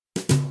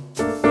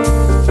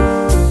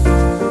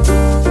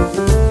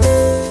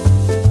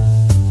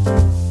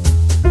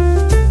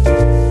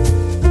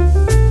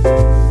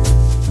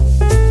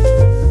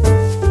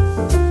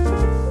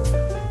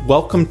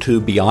Welcome to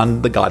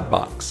Beyond the God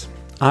Box.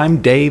 I'm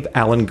Dave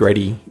Allen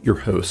Grady, your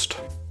host.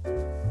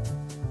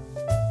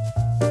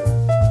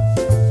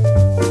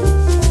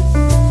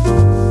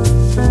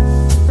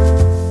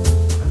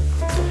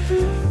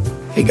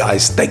 Hey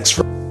guys, thanks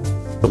for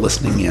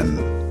listening in.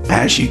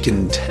 As you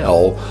can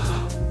tell,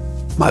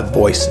 my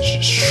voice is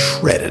just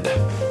shredded.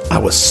 I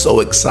was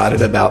so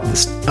excited about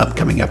this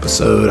upcoming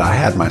episode. I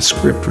had my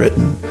script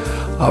written,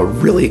 a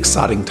really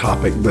exciting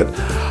topic, but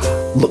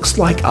looks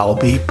like I'll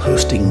be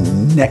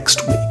posting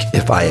next week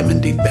if I am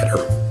indeed better.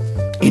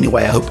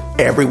 Anyway, I hope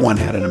everyone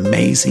had an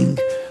amazing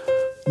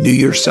New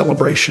Year's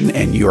celebration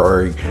and you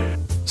are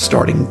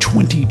starting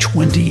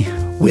 2020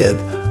 with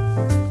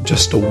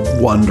just a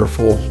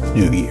wonderful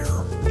new year.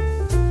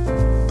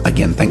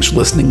 Again, thanks for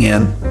listening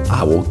in.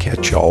 I will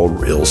catch y'all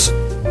real soon.